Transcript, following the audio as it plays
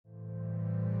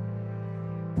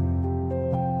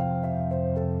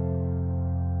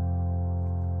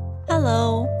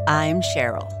Hello, I'm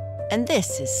Cheryl, and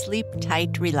this is Sleep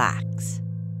Tight, Relax,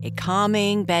 a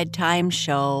calming bedtime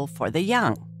show for the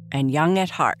young and young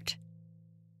at heart.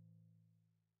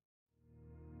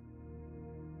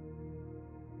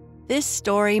 This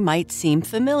story might seem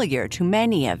familiar to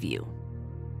many of you.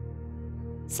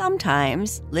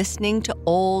 Sometimes listening to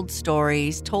old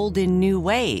stories told in new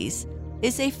ways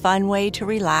is a fun way to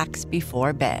relax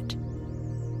before bed.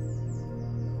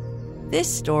 This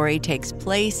story takes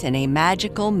place in a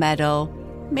magical meadow,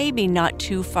 maybe not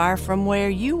too far from where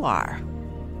you are.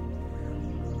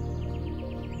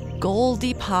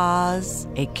 Goldiepaws,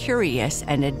 a curious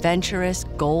and adventurous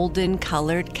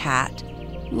golden-colored cat,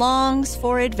 longs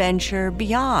for adventure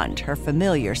beyond her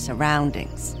familiar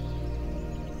surroundings.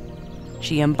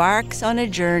 She embarks on a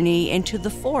journey into the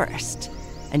forest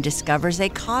and discovers a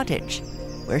cottage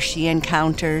where she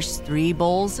encounters 3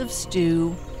 bowls of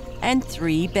stew and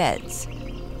 3 beds,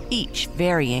 each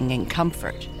varying in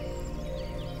comfort.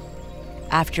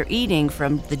 After eating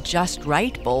from the just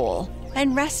right bowl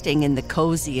and resting in the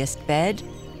coziest bed,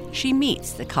 she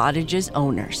meets the cottage's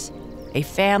owners, a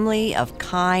family of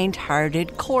kind-hearted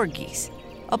Corgis,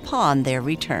 upon their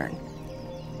return.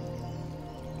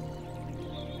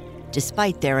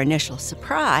 Despite their initial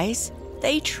surprise,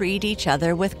 they treat each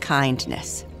other with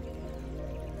kindness.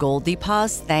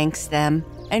 Goldiepaws thanks them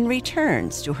and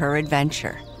returns to her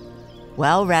adventure,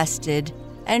 well-rested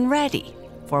and ready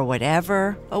for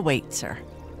whatever awaits her.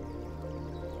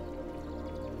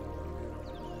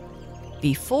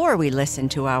 Before we listen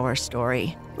to our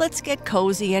story, let's get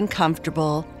cozy and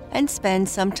comfortable and spend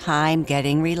some time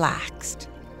getting relaxed.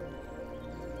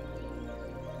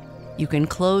 You can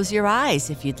close your eyes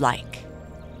if you'd like.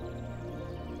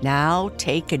 Now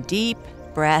take a deep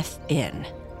breath in,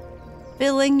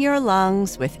 filling your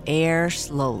lungs with air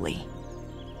slowly.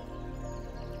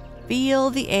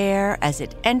 Feel the air as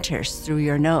it enters through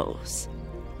your nose,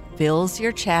 fills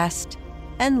your chest,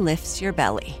 and lifts your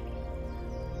belly.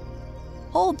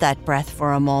 Hold that breath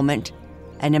for a moment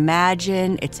and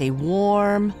imagine it's a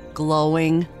warm,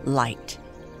 glowing light.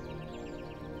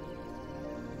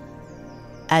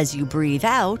 As you breathe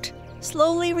out,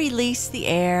 slowly release the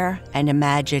air and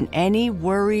imagine any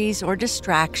worries or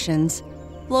distractions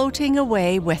floating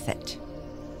away with it.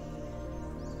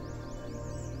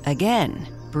 Again,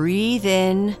 breathe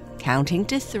in, counting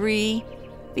to 3,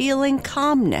 feeling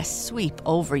calmness sweep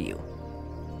over you.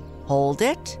 Hold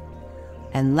it,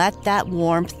 and let that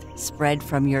warmth spread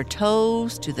from your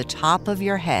toes to the top of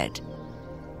your head.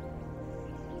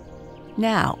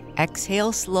 Now,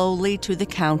 exhale slowly to the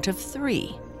count of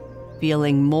 3,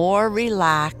 feeling more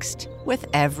relaxed with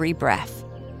every breath.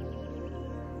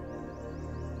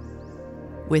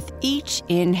 With each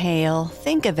inhale,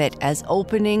 think of it as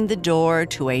opening the door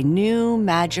to a new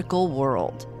magical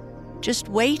world, just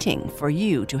waiting for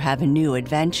you to have a new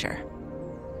adventure.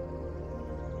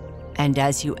 And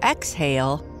as you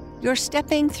exhale, you're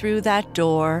stepping through that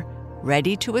door,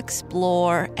 ready to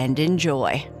explore and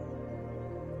enjoy.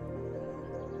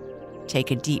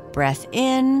 Take a deep breath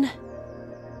in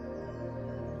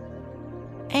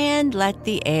and let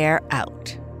the air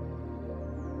out.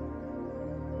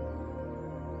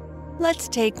 Let's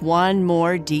take one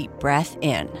more deep breath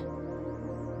in.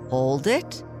 Hold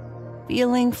it,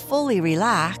 feeling fully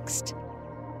relaxed,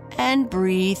 and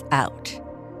breathe out,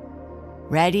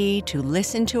 ready to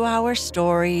listen to our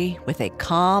story with a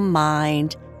calm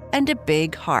mind and a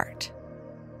big heart.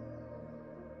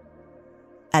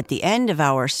 At the end of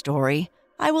our story,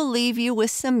 I will leave you with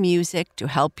some music to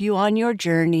help you on your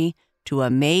journey to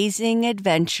amazing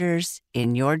adventures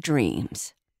in your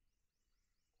dreams.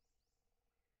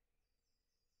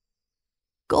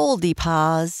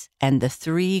 Goldiepaws and the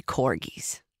 3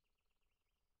 Corgis.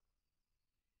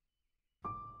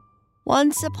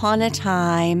 Once upon a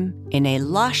time, in a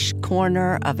lush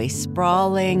corner of a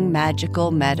sprawling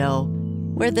magical meadow,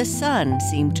 where the sun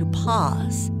seemed to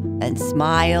pause and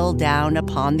smile down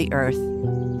upon the earth,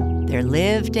 there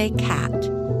lived a cat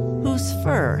whose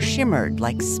fur shimmered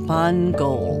like spun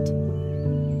gold.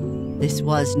 This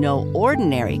was no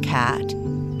ordinary cat.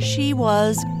 She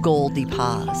was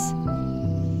Goldiepaws,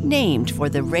 named for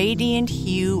the radiant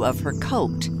hue of her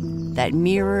coat that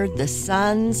mirrored the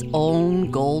sun's own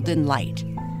golden light.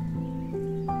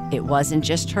 It wasn't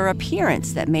just her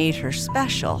appearance that made her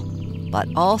special, but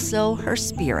also her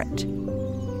spirit.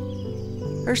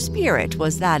 Her spirit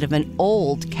was that of an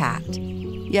old cat,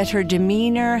 yet her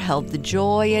demeanor held the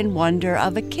joy and wonder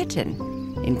of a kitten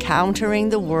encountering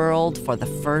the world for the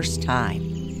first time.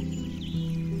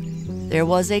 There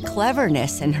was a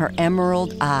cleverness in her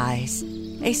emerald eyes,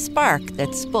 a spark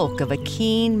that spoke of a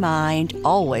keen mind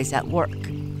always at work,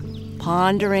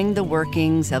 pondering the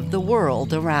workings of the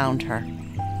world around her.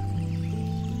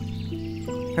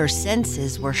 Her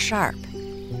senses were sharp.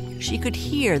 She could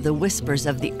hear the whispers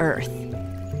of the earth,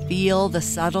 feel the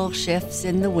subtle shifts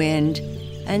in the wind,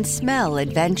 and smell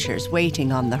adventures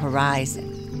waiting on the horizon.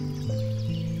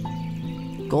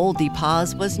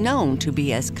 Goldiepaws was known to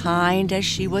be as kind as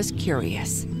she was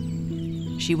curious.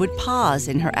 She would pause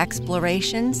in her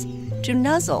explorations to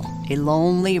nuzzle a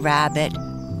lonely rabbit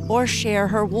or share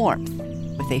her warmth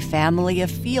with a family of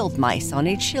field mice on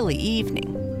a chilly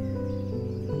evening.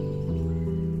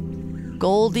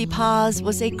 Goldiepaws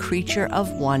was a creature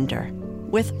of wonder,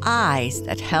 with eyes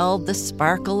that held the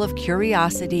sparkle of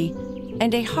curiosity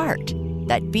and a heart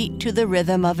that beat to the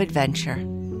rhythm of adventure.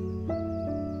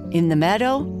 In the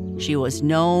meadow, she was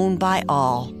known by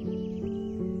all.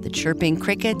 The chirping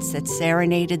crickets that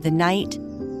serenaded the night,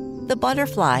 the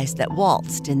butterflies that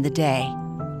waltzed in the day,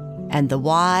 and the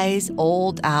wise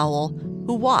old owl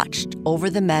who watched over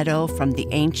the meadow from the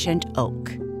ancient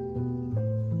oak.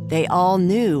 They all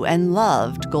knew and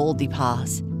loved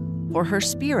Goldiepaws, for her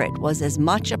spirit was as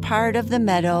much a part of the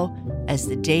meadow as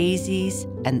the daisies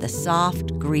and the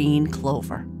soft green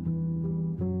clover.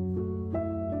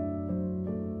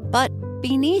 But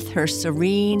beneath her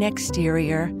serene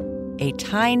exterior, a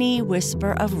tiny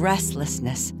whisper of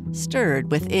restlessness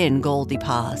stirred within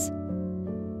Goldiepaws.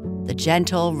 The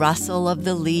gentle rustle of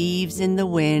the leaves in the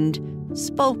wind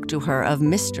spoke to her of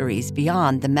mysteries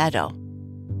beyond the meadow,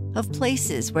 of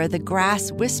places where the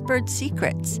grass whispered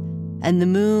secrets and the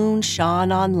moon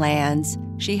shone on lands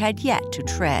she had yet to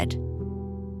tread.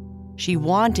 She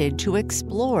wanted to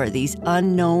explore these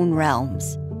unknown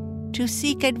realms, to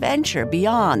seek adventure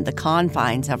beyond the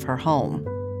confines of her home.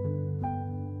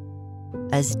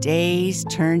 As days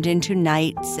turned into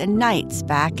nights and nights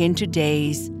back into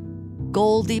days,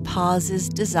 Goldiepaws'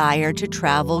 desire to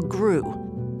travel grew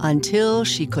until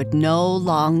she could no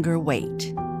longer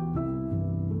wait.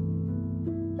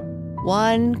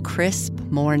 One crisp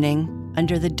morning,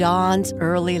 under the dawn's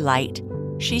early light,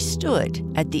 she stood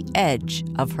at the edge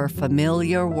of her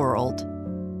familiar world.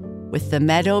 With the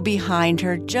meadow behind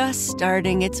her just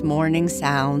starting its morning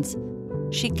sounds,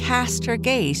 she cast her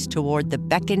gaze toward the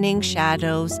beckoning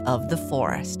shadows of the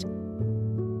forest.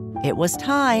 It was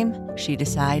time, she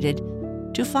decided,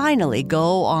 to finally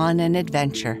go on an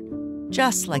adventure,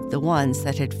 just like the ones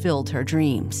that had filled her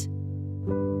dreams.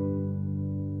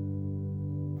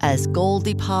 As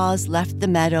Goldiepaws left the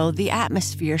meadow, the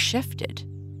atmosphere shifted.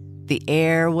 The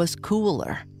air was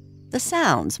cooler, the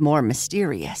sounds more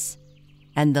mysterious,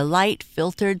 and the light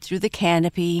filtered through the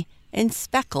canopy in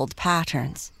speckled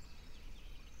patterns.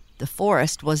 The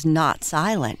forest was not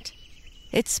silent.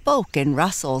 It spoke in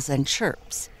rustles and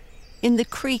chirps, in the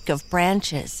creak of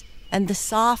branches and the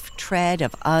soft tread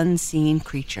of unseen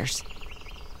creatures.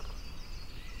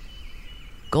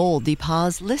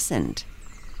 Goldiepaws listened,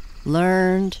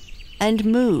 learned, and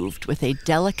moved with a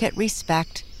delicate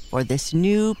respect for this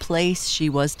new place she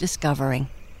was discovering.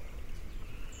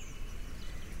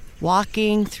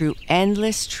 Walking through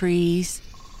endless trees,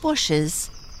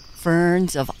 bushes,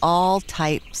 ferns of all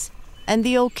types, and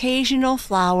the occasional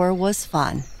flower was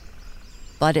fun.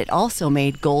 But it also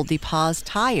made Goldiepaws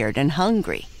tired and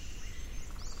hungry.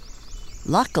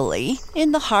 Luckily,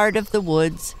 in the heart of the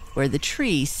woods, where the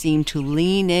trees seemed to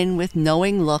lean in with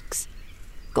knowing looks,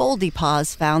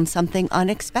 Goldiepaws found something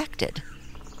unexpected.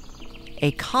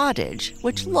 A cottage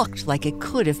which looked like it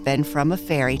could have been from a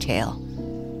fairy tale.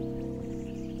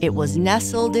 It was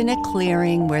nestled in a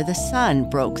clearing where the sun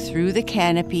broke through the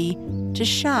canopy to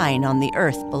shine on the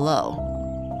earth below.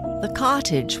 The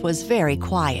cottage was very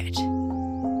quiet.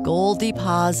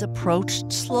 Goldiepaws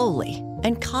approached slowly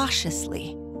and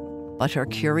cautiously, but her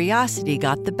curiosity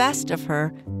got the best of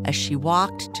her as she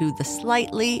walked to the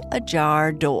slightly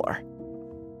ajar door.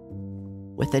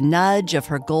 With a nudge of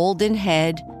her golden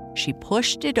head, she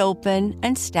pushed it open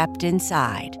and stepped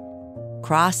inside,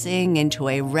 crossing into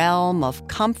a realm of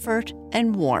comfort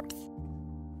and warmth.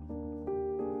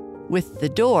 With the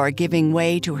door giving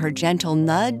way to her gentle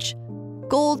nudge,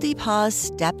 Goldiepaws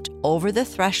stepped over the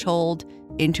threshold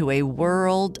into a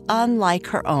world unlike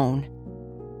her own.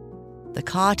 The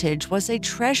cottage was a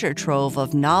treasure trove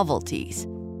of novelties,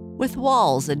 with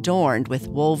walls adorned with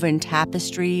woven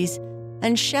tapestries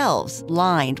and shelves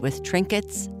lined with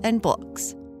trinkets and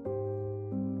books.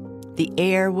 The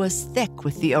air was thick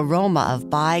with the aroma of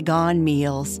bygone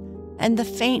meals and the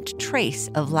faint trace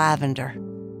of lavender.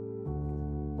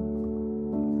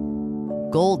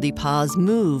 Goldiepaws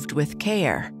moved with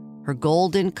care, her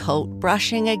golden coat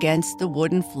brushing against the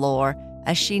wooden floor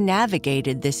as she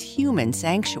navigated this human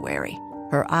sanctuary,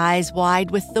 her eyes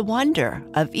wide with the wonder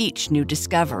of each new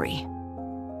discovery.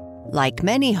 Like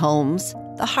many homes,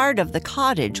 the heart of the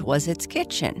cottage was its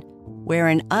kitchen, where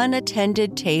an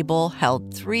unattended table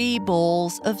held 3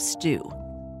 bowls of stew.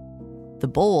 The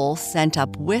bowls sent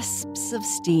up wisps of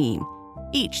steam,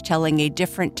 each telling a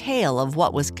different tale of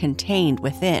what was contained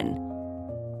within.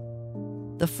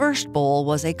 The first bowl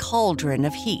was a cauldron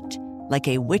of heat, like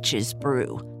a witch's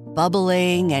brew,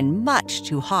 bubbling and much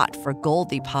too hot for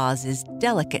Goldiepaws'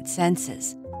 delicate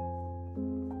senses.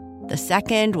 The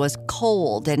second was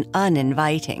cold and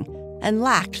uninviting, and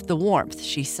lacked the warmth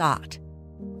she sought.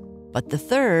 But the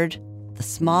third, the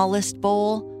smallest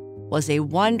bowl, was a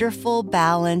wonderful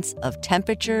balance of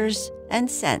temperatures and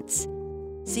scents,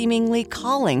 seemingly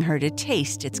calling her to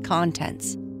taste its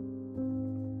contents.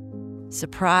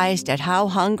 Surprised at how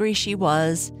hungry she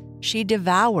was, she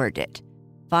devoured it,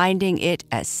 finding it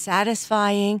as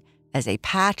satisfying as a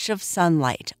patch of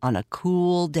sunlight on a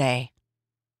cool day.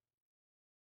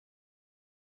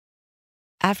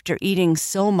 After eating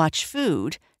so much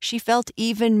food, she felt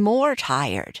even more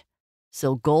tired,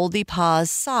 so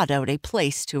Goldiepaws sought out a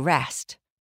place to rest.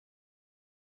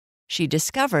 She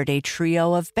discovered a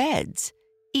trio of beds,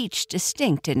 each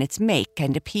distinct in its make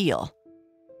and appeal.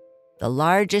 The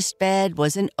largest bed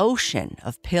was an ocean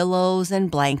of pillows and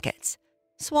blankets,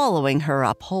 swallowing her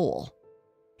up whole.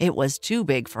 It was too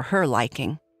big for her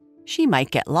liking. She might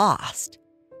get lost.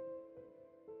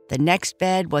 The next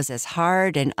bed was as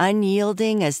hard and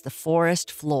unyielding as the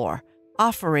forest floor,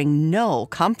 offering no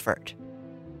comfort.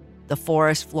 The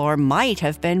forest floor might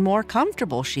have been more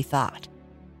comfortable, she thought.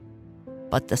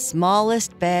 But the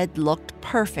smallest bed looked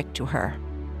perfect to her.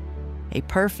 A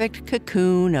perfect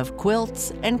cocoon of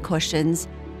quilts and cushions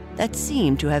that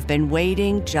seemed to have been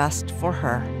waiting just for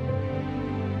her.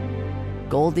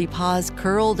 Goldiepaws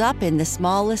curled up in the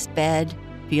smallest bed,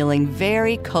 feeling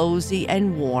very cozy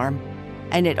and warm,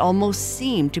 and it almost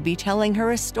seemed to be telling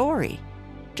her a story,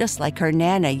 just like her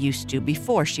Nana used to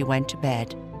before she went to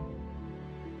bed.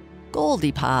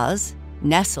 Goldiepaws,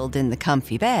 nestled in the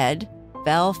comfy bed,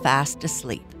 fell fast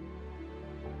asleep.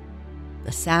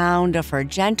 The sound of her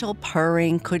gentle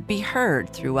purring could be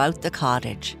heard throughout the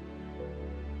cottage.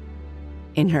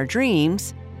 In her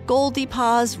dreams,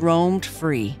 Goldiepaws roamed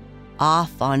free,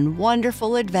 off on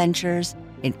wonderful adventures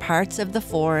in parts of the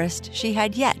forest she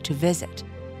had yet to visit.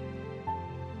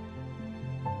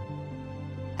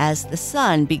 As the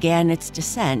sun began its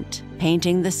descent,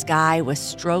 painting the sky with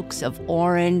strokes of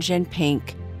orange and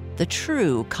pink, the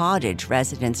true cottage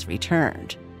residents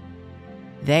returned.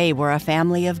 They were a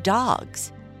family of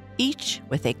dogs, each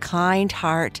with a kind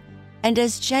heart and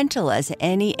as gentle as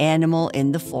any animal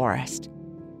in the forest.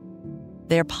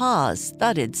 Their paws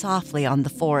thudded softly on the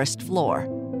forest floor,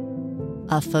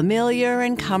 a familiar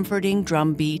and comforting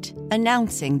drumbeat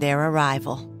announcing their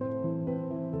arrival.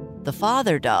 The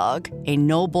father dog, a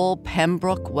noble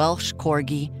Pembroke Welsh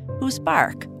Corgi, whose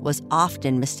bark was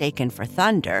often mistaken for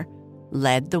thunder,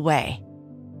 led the way,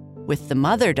 with the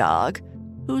mother dog,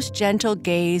 whose gentle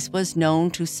gaze was known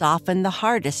to soften the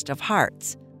hardest of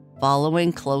hearts,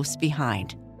 following close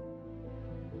behind.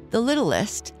 The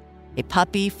littlest, a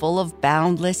puppy full of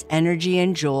boundless energy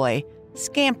and joy,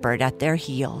 scampered at their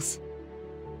heels.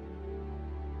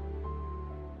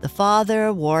 The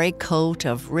father wore a coat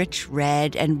of rich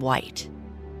red and white.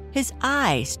 His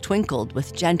eyes twinkled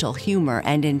with gentle humor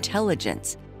and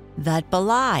intelligence that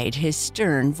belied his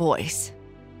stern voice.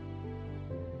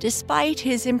 Despite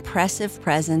his impressive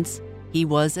presence, he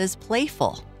was as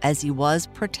playful as he was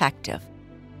protective,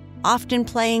 often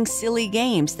playing silly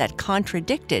games that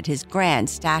contradicted his grand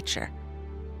stature.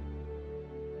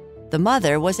 The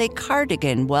mother was a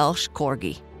cardigan Welsh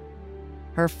Corgi,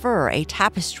 her fur a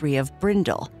tapestry of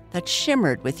brindle that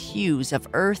shimmered with hues of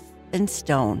earth and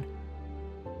stone.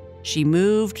 She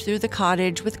moved through the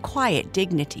cottage with quiet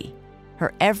dignity,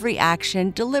 her every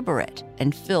action deliberate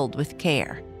and filled with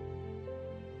care.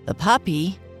 The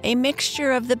puppy, a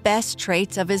mixture of the best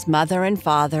traits of his mother and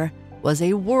father, was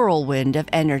a whirlwind of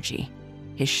energy,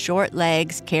 his short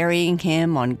legs carrying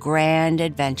him on grand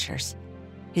adventures,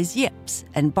 his yips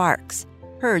and barks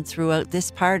heard throughout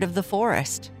this part of the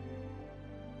forest.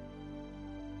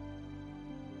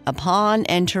 Upon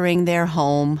entering their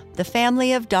home, the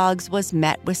family of dogs was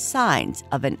met with signs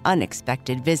of an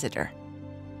unexpected visitor.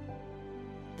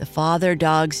 The father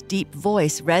dog's deep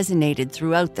voice resonated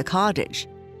throughout the cottage.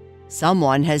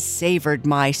 "Someone has savored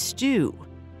my stew,"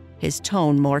 his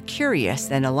tone more curious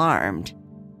than alarmed.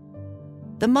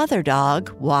 The mother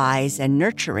dog, wise and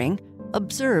nurturing,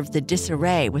 observed the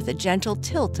disarray with a gentle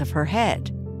tilt of her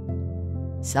head.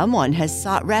 "Someone has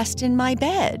sought rest in my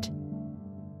bed."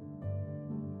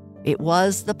 It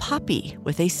was the puppy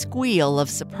with a squeal of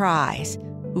surprise,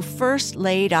 who first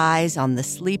laid eyes on the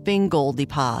sleeping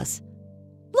Goldiepaws.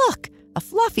 "Look, a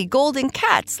fluffy golden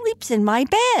cat sleeps in my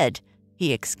bed,"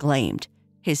 he exclaimed,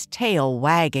 his tail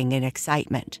wagging in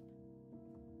excitement.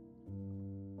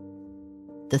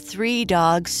 The 3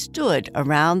 dogs stood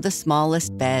around the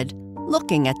smallest bed,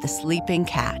 looking at the sleeping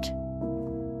cat.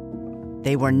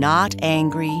 They were not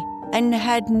angry and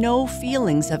had no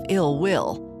feelings of ill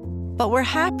will, but were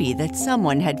happy that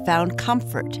someone had found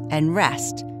comfort and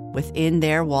rest within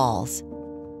their walls.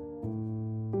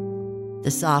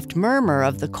 The soft murmur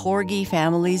of the Corgi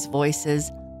family's voices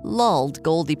lulled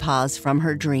Goldiepaws from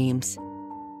her dreams.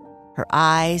 Her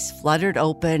eyes fluttered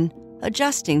open,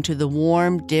 adjusting to the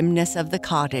warm dimness of the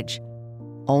cottage,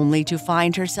 only to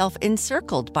find herself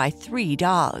encircled by 3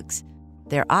 dogs,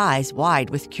 their eyes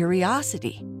wide with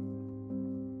curiosity.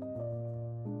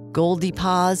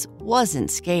 Goldiepaws wasn't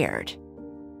scared.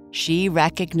 She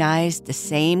recognized the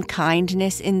same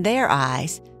kindness in their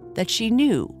eyes that she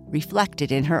knew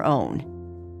reflected in her own.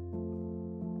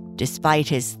 Despite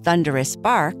his thunderous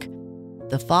bark,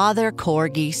 the father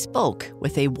Corgi spoke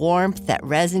with a warmth that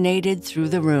resonated through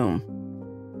the room.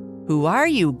 "Who are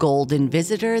you, golden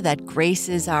visitor that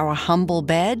graces our humble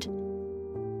bed?"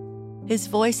 His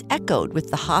voice echoed with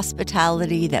the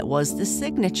hospitality that was the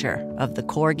signature of the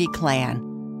Corgi clan.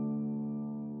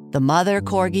 The mother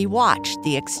Corgi watched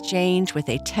the exchange with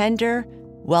a tender,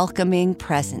 welcoming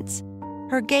presence,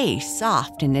 her gaze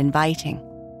soft and inviting.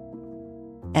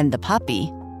 And the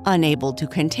puppy, unable to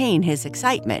contain his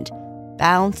excitement,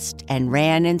 bounced and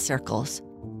ran in circles,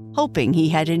 hoping he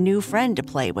had a new friend to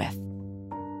play with.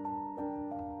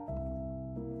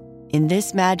 In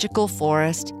this magical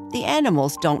forest, the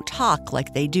animals don't talk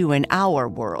like they do in our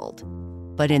world,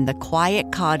 but in the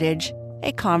quiet cottage,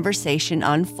 a conversation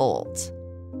unfolds.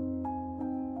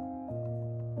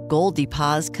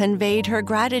 Goldiepaws conveyed her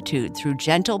gratitude through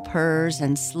gentle purrs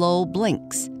and slow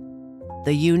blinks,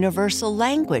 the universal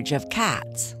language of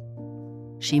cats.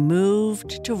 She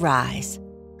moved to rise,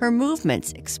 her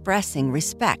movements expressing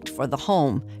respect for the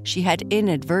home she had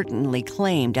inadvertently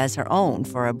claimed as her own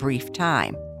for a brief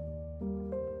time.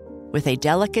 With a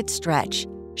delicate stretch,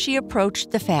 she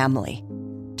approached the family,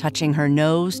 touching her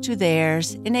nose to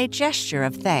theirs in a gesture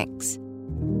of thanks.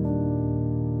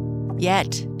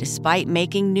 Yet, despite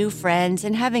making new friends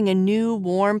and having a new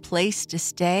warm place to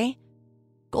stay,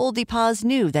 Goldiepaws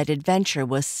knew that adventure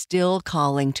was still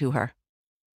calling to her.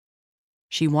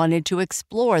 She wanted to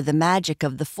explore the magic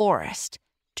of the forest,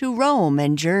 to roam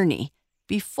and journey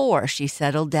before she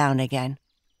settled down again.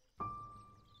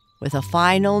 With a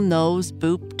final nose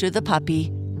boop to the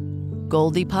puppy,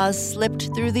 Goldiepaws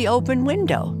slipped through the open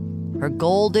window, her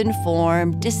golden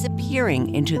form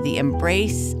disappearing into the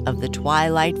embrace of the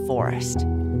twilight forest.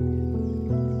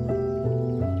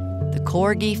 The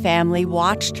Corgi family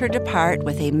watched her depart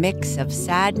with a mix of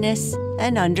sadness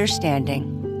and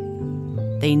understanding.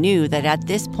 They knew that at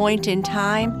this point in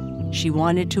time, she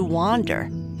wanted to wander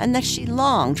and that she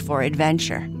longed for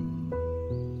adventure.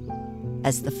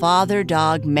 As the father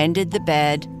dog mended the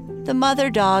bed, the mother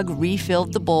dog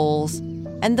refilled the bowls,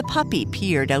 and the puppy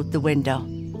peered out the window.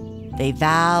 They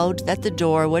vowed that the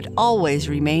door would always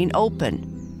remain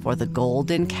open for the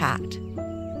golden cat.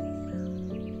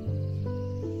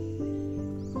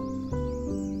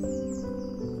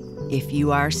 If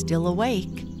you are still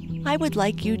awake, I would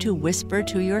like you to whisper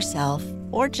to yourself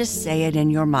or just say it in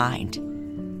your mind.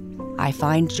 I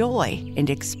find joy in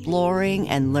exploring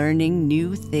and learning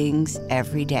new things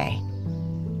every day.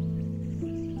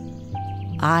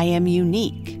 I am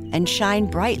unique and shine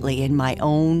brightly in my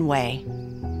own way.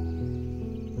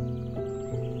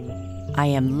 I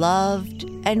am loved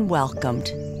and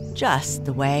welcomed just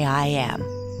the way I am.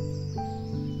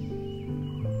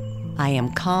 I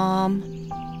am calm,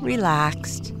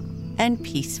 relaxed, and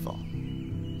peaceful.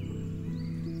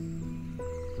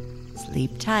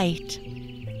 Sleep tight.